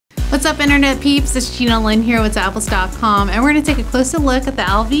What's up, internet peeps? It's Gina Lynn here with Zappos.com, and we're going to take a closer look at the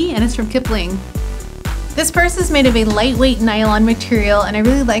Alvy, and it's from Kipling. This purse is made of a lightweight nylon material, and I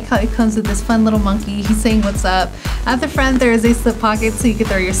really like how it comes with this fun little monkey. He's saying what's up. At the front there is a slip pocket so you can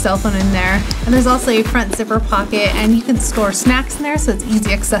throw your cell phone in there, and there's also a front zipper pocket, and you can store snacks in there so it's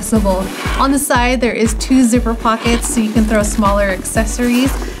easy accessible. On the side there is two zipper pockets so you can throw smaller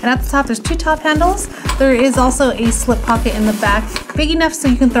accessories, and at the top there's two top handles. There is also a slip pocket in the back, big enough so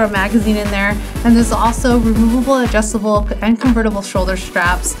you can throw a magazine in there, and there's also removable, adjustable, and convertible shoulder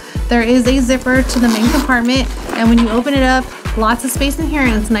straps. There is a zipper to the main compartment, and when you open it up, lots of space in here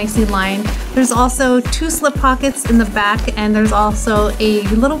and it's nicely lined. There's also two slip pockets in the back, and there's also a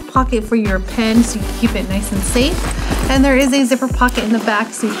little pocket for your pen so you can keep it nice and safe. And there is a zipper pocket in the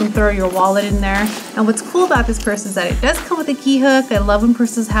back so you can throw your wallet in there. And what's cool about this purse is that it does come with a key hook. I love when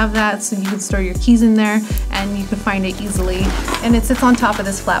purses have that, so you can store your keys in there and you can find it easily. And it sits on top of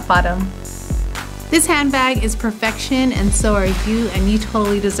this flat bottom. This handbag is perfection, and so are you, and you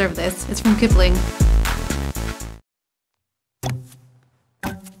totally deserve this. It's from Kipling.